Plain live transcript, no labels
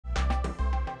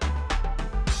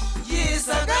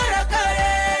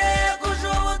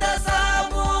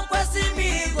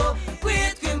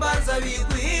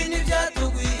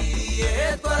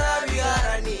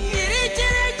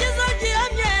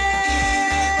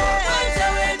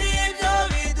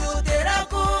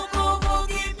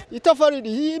itafari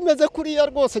imeze kuriya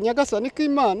rwose nyagasani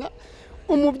k'Imana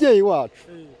umubyeyi wacu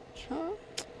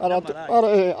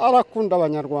arakunda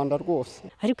abanyarwanda rwose.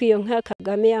 Ariko iyo nka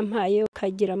Kagame yampaye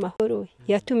ukagira amahoro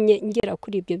yatumye ngera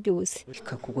kuri ibyo byose.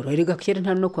 Ikakugura rega kera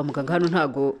nta no kwa muganga hano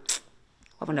ntago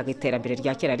wabonaga iterambere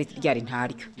rya kera ryari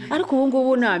ntaryo. Ariko ubu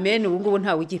ngubu namen ubu ngubu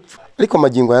ntawe ugipfa. Ariko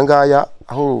magingo ya ngaya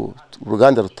aho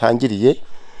uruganda rutangiriye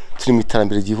turi mu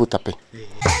iterambere ryihuta pe.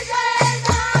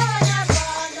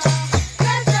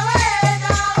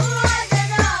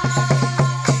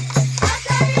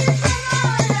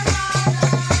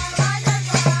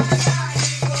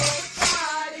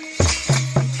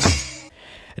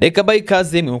 Reka bayi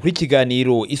kaze mwe muri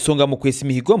kiganiro isonga mu kwesa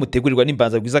imihigo mutegurirwa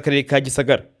n'imbanza rwiza karere ka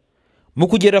Gisagara. Mu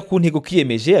kugera ku ntego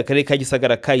kiyemeje akarere ka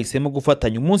Gisagara kahisemo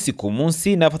gufatanya umunsi ku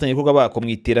munsi n'abafatanyabikorwa bako mu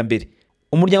iterambere.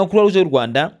 Umuryango Croix rouge y'u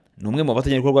Rwanda ni umwe mu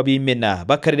bafatanyabikorwa b'imena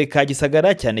b'akarere ka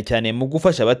Gisagara cyane mu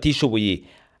gufasha abatishoboye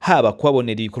haba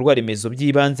kubabonera ibikorwa remezo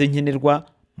by'ibanze nkenerwa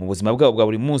mu buzima bwabo bwa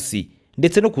buri munsi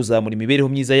ndetse no kuzamura imibereho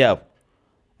myiza yabo.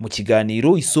 Mu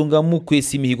kiganiro isonga mu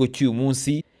kwesa imihigo cy'uyu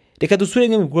munsi reka dusure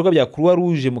mu bikorwa bya Croix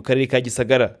rouge mu karere ka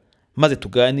Gisagara maze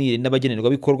tuganire n'abagenerwa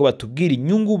bikorwa batubwira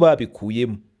inyungu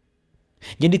babikuyemo.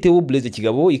 Ngendite Blaise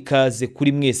Kigabo ikaze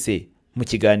kuri mwese mu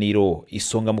kiganiro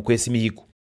isonga mu kwesa imihigo.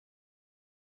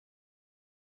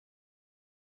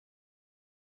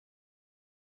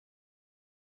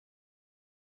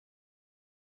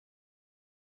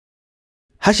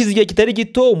 Hashize igihe kitari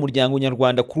gito umuryango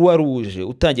nyarwanda Croix rouge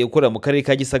utangiye gukora mu karere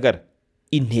ka Gisagara.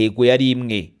 Intego yari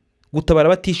imwe, gutabara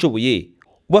abatishoboye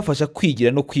ubafasha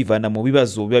kwigira no kwivana mu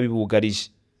bibazo biba bibugarije.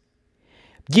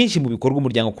 Byinshi mu bikorwa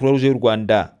umuryango Croix rouge y'u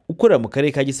Rwanda ukorera mu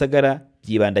karere ka Gisagara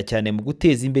byibanda cyane mu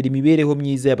guteza imbere imibereho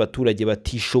myiza y'abaturage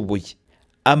batishoboye.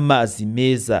 Amazi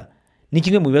meza ni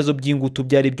kimwe mu bibazo by'ingutu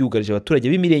byari byugarije abaturage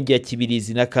b'imirenge ya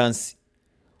Kibirizi na Kansi.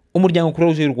 Umuryango Croix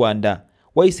rouge y'u Rwanda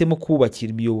wahisemo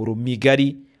kubakira imiyoboro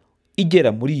migari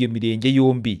igera muri iyo mirenge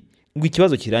yombi ngo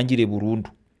ikibazo kirangire burundu.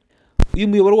 Uyu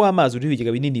muyoboro w'amazi uri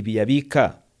ibigega binini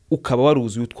biyabika ukaba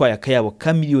waruzuye utwaye akayabo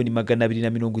ka miliyoni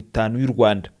 250 y'u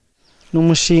Rwanda. Ni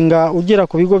umushinga ugera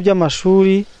ku bigo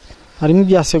by'amashuri harimo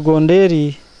ibya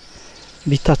segonderi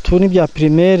bitatu n'ibya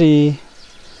primaire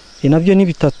nabyo ni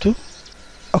bitatu,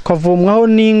 akavomwaho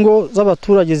n'ingo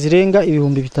z'abaturage zirenga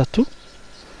 3,000.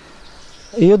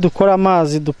 Iyo dukora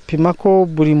amazi dupima ko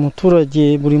buri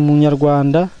muturage buri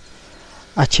munyarwanda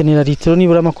akenera litiro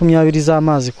nibura 20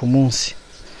 z'amazi ku munsi.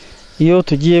 Iyo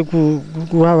tugiye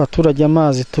guha abaturage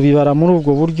amazi tubibara muri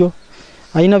ubwo buryo,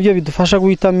 ari nabyo bidufasha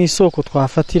guhitamo isoko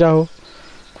twafatiraho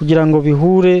kugira ngo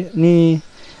bihure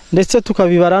ndetse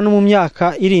tukabibara no mu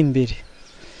myaka iri imbere.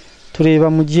 Tureba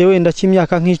mu gihe wenda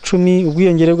cy'imyaka nk'icumi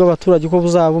ubwiyongere bw'abaturage uko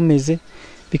buzaba bumeze,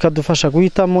 bikadufasha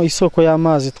guhitamo isoko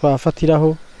y'amazi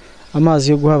twafatiraho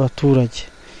amazi yo guha abaturage.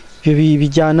 Ibyo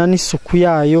bijyana n'isuku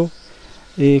yayo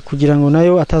kugira ngo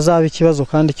nayo atazaba ikibazo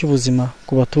kandi cy'ubuzima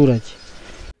ku baturage.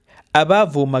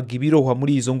 Abavomaga ibirohwa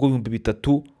muri izo ngo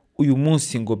 3,000 uyu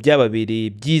munsi ngo byababereye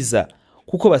byiza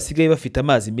kuko basigaye bafite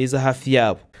amazi meza hafi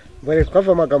yabo. Bari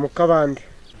twavomaga mu kabande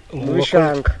mu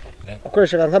bishanga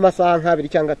ukoreshaga nk'amasaha 2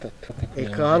 cyangwa 3.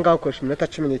 Ikahanga ukoresha iminota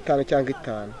 15 cyangwa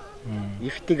 5.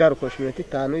 Ifite igare ukoresha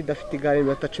iminota 5, idafite igare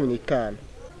iminota 15.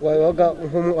 Wabaga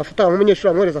afata nk'umunyeshuri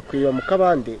amwereza kwiba mu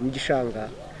kabande mu gishanga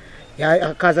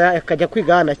akaza akajya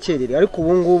kwiga anakerere, ariko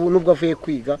ubu ngubu nubwo avuye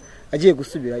kwiga agiye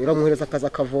gusubira iramuhereza akaza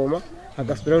akavoma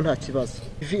agasubirayo nta kibazo.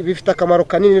 Bifite akamaro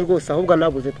kanini rwose, ahubwo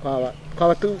nabuze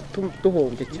twaba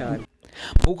tuhombye cyane.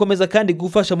 Mu gukomeza kandi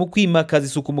gufasha mu kwimakaza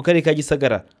isuku mu karere ka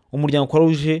Gisagara, umuryango Croix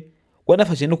rouge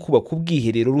wanafashe no kubaka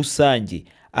ubwiherero rusange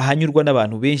ahanyurwa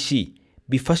n'abantu benshi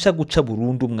bifasha guca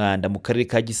burundu umwanda mu karere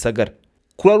ka Gisagara.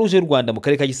 Croix rouge y'u Rwanda mu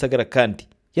karere ka Gisagara kandi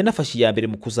yanafashe iya mbere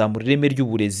mu kuzamura ireme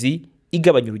ry'uburezi,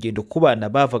 igabanya urugendo ku bana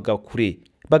bavaga kure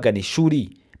bagana ishuri,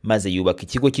 maze yubaka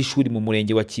ikigo cy'ishuri mu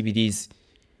murenge wa Kibirizi.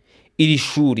 Iri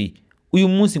shuri uyu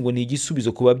munsi ngo ni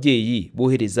igisubizo ku babyeyi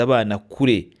bohereza abana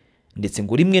kure ndetse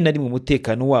ngo rimwe na rimwe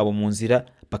umutekano wabo mu nzira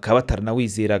bakaba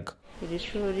bataranawizeraga. Iri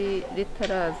shuri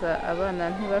ritaraza abana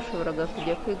ntibashoboraga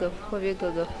kujya kwiga kuko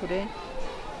bigaga kure,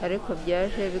 ariko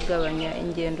byaje bigabanya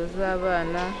ingendo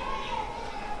z'abana.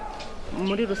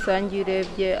 Muri rusange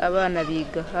urebye abana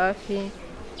biga hafi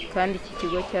kandi iki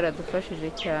kigo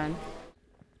cyaradufashije cyane.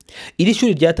 Iri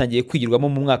shuri ryatangiye kwigirwamo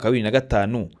mu mwaka wa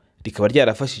 2005 rikaba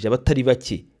ryarafashije abatari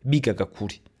bake bigaga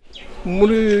kure.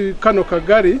 Muri kano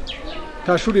kagari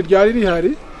nta shuri ryari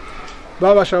rihari,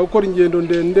 babasha gukora ingendo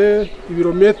ndende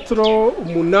ibirometero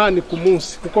 8 ku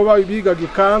munsi kuko bigaga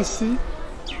Kansi,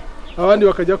 abandi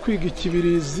bakajya kwiga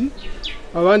Kibirizi,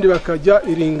 abandi bakajya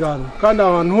Iringano, kandi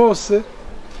ahantu hose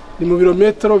ni mu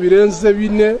birometero birenze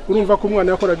 4. Urumva ko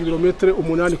umwana yakoraga ibirometero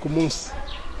 8 ku munsi.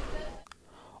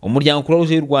 umuryango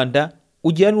Croix y'u Rwanda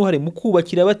ugira n'uruhare mu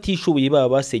kubakira abatishoboye baba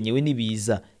basenyewe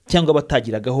n'ibiza cyangwa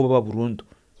batagiragaho baba burundu.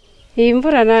 Iyi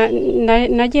mvura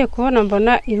nagiye kubona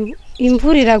mbona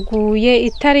imvura iraguye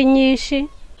itari nyinshi,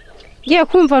 ngiye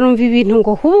kumva numva ibintu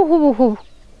ngo hubu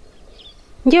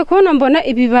ngiye kubona mbona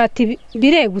ibibati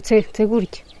biregutse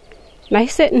gutya,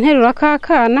 nahise nterura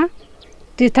kakana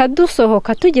duhita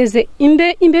dusohoka tugeze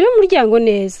imbere y'umuryango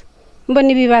neza, mbona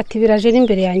ibibati biraje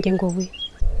n'imbere yanjye ngo we.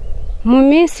 Mu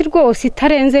minsi rwose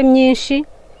itarenze myinshi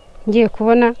ngiye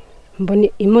kubona mbona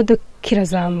imodoka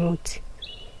irazamutse,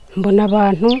 mbona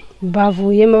abantu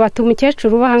bavuyemo, bati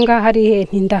umukecuru ubanga hari he?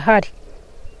 Ntindahari.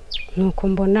 Nuko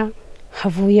mbona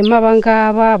havuyemo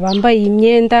abangaba bambaye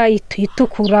imyenda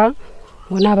itukura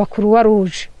ngo ni Croix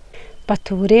rouge.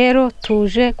 Bati ubu rero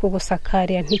tuje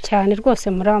kugusakarira. Nti cyane rwose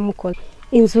muramukoze.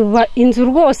 Inzu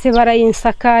rwose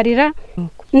barayinsakarira,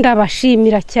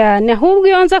 ndabashimira cyane. Ahubwo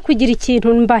iyo nza kugira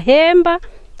ikintu mbahemba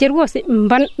je rwose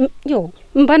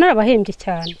mba narabahembye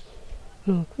cyane.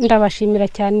 Ndabashimira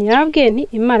cyane, nabwiye nti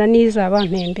Imana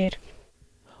nizabampembera.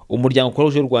 Umuryango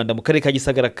Croix y'u Rwanda mu karere ka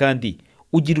Gisagara kandi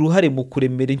ugira uruhare mu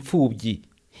kuremera imfubyi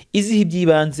izihe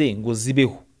by'ibanze ngo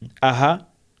zibeho. Aha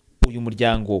uyu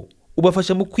muryango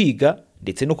ubafasha mu kwiga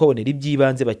ndetse no kubonera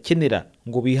iby'ibanze bakenera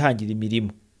ngo bihangire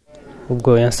imirimo.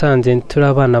 Ubwo yasanze turi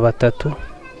abana batatu,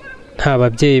 nta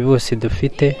babyeyi bose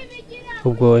dufite.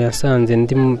 Ubwo yasanze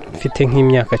ndi mfite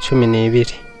nk'imyaka 12.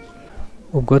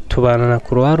 Ubwo tubana na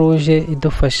Croix rouge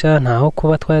idufasha ntaho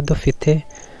kuba twari dufite,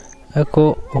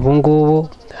 ariko ubu ngubu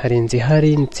hari inzu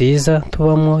ihari nziza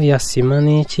tubamo ya sima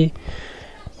n'iki.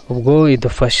 Ubwo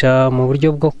idufasha mu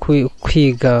buryo bwo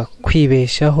kwiga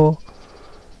kwibeshaho,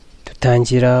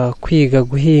 dutangira kwiga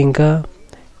guhinga,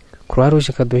 Croix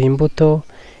rouge ikaduha imbuto.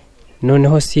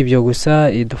 Noneho si ibyo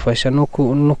gusa, idufasha no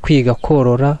kwiga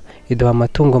korora, iduha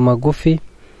amatungo magufi.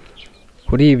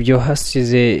 Kuri ibyo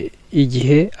hasize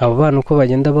igihe abo bana uko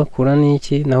bagenda bakura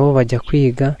n'iki nabo bajya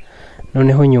kwiga,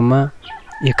 noneho nyuma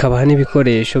ikabaha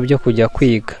n'ibikoresho byo kujya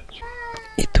kwiga.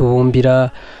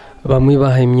 Itubumbira bamwe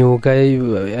baha imyuga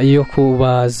yo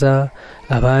kubaza,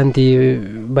 abandi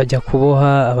bajya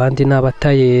kuboha, abandi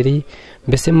n'abatayeri.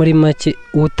 Mbese muri make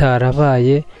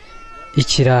utarabaye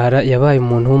ikirara yabaye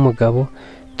umuntu w'umugabo.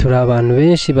 Turi abantu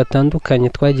benshi batandukanye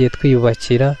twagiye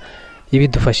twiyubakira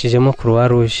ibidufashijemo Croix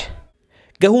rouge.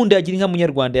 Gahunda ya Girinka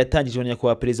Munyarwanda yatangijwe na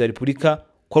Nyakubahwa Perezida wa Repubulika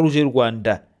Croix rouge y'u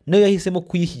Rwanda nayo yahisemo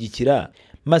kuyishyigikira,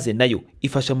 maze nayo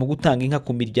ifasha mu gutanga inka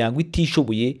ku miryango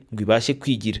itishoboye ngo ibashe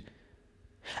kwigira.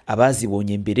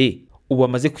 Abazibonye mbere ubu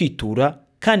bamaze kwitura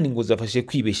kandi ngo zafashe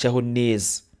kwibeshaho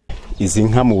neza. Izi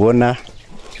nka mubona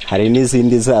hari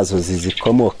n'izindi zazo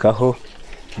zizikomokaho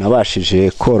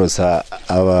nabashije koroza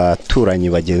abaturanyi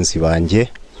bagenzi banjye.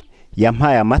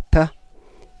 Yampaye amata,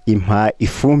 impa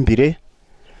ifumbire,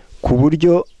 ku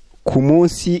buryo ku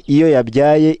munsi iyo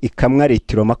yabyaye ikamwa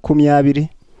litiro 20.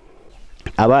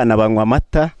 Abana banywa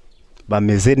amata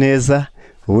bameze neza,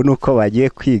 ubu nuko bagiye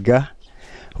kwiga.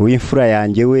 Uw'imfura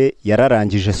yanjye we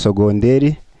yararangije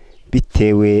segonderi,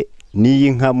 bitewe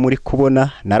n'iyi nka muri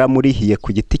kubona naramurihiye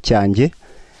ku giti cyanjye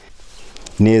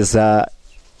neza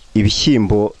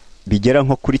ibishyimbo bigera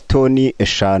nko kuri toni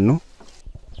 5.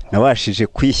 Nabashije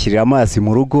kwishyirira amazi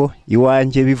mu rugo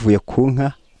iwanjye bivuye ku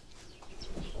nka,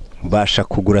 mbasha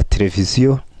kugura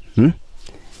televiziyo,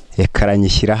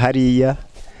 ekaranyishyira hariya.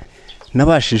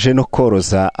 Nabashije no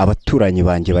koroza abaturanyi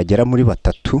banjye bagera muri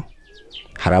 3,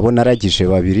 hari abo naragije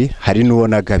 2, hari n'uwo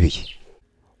nagabiye.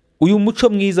 Uyu muco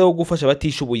mwiza wo gufasha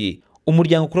abatishoboye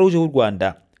umuryango Croix rouge y'u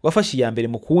Rwanda wafashe iya mbere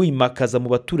mu kuwimakaza mu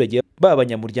baturage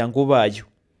b'abanyamuryango bayo.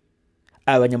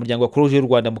 Abanyamuryango wa Croix rouge y'u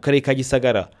Rwanda mu karere ka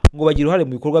Gisagara ngo bagira uruhare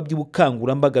mu bikorwa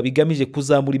by'ubukangurambaga bigamije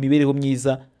kuzamura imibereho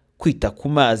myiza, kwita ku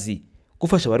mazi,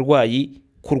 gufasha abarwayi,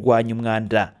 kurwanya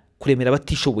umwanda, kuremera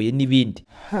abatishoboye n'ibindi.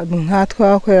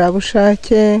 Nkatwakorera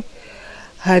bushake,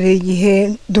 hari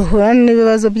igihe duhura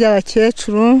n'ibibazo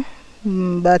by'abakecuru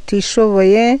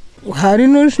batishoboye, hari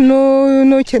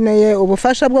n'ukeneye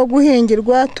ubufasha bwo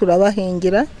guhingirwa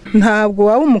turabahingira. Ntabwo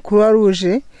waba umukuru wa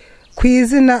rouge ku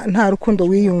izina nta rukundo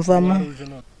wiyumvamo.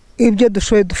 Ibyo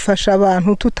dushoboye dufasha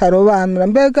abantu tutarobanura,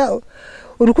 mbega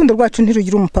urukundo rwacu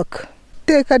ntirugira umupaka.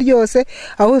 Iteka ryose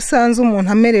aho usanze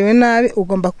umuntu amerewe nabi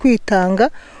ugomba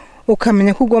kwitanga,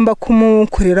 ukamenya ko ugomba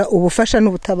kumukorera ubufasha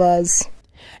n'ubutabazi.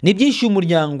 Ni byinshi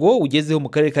umuryango ugezeho mu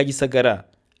karere ka Gisagara,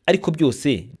 ariko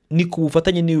byose ni ku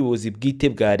bufatanye n'ubuyobozi bwite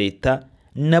bwa leta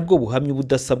nabwo buhamye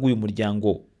ubudasabwa uyu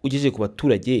muryango ugejeje ku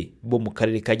baturage bo mu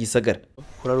karere ka Gisagara.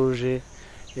 Croix rouge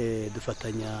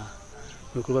dufatanya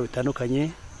mu bikorwa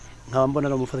bitandukanye, nkaba mbona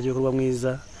ari umufatanyabikorwa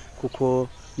mwiza kuko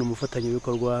ni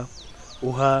umufatanyabikorwa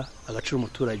uha agaciro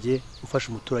umuturage, ufasha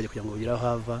umuturage kugira ngo ugire aho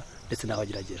hava ndetse n'aho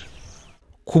agerageza.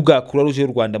 ku bwa Croix rouge y'u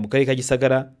Rwanda mu karere ka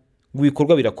Gisagara ngo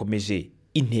ibikorwa birakomeje,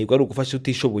 intego ari ugufasha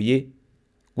utishoboye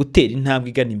gutera intambwe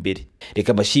igana imbere.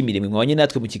 Reka mbashimire mwe mwabanye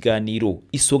natwe mu kiganiro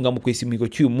Isonga mu kwesa imihigo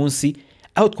cy'uyu munsi,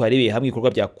 aho twarebeye hamwe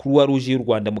ibikorwa bya Croix rouge y'u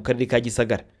Rwanda mu karere ka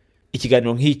Gisagara.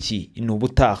 Ikiganiro nk'iki ni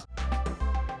ubutaha.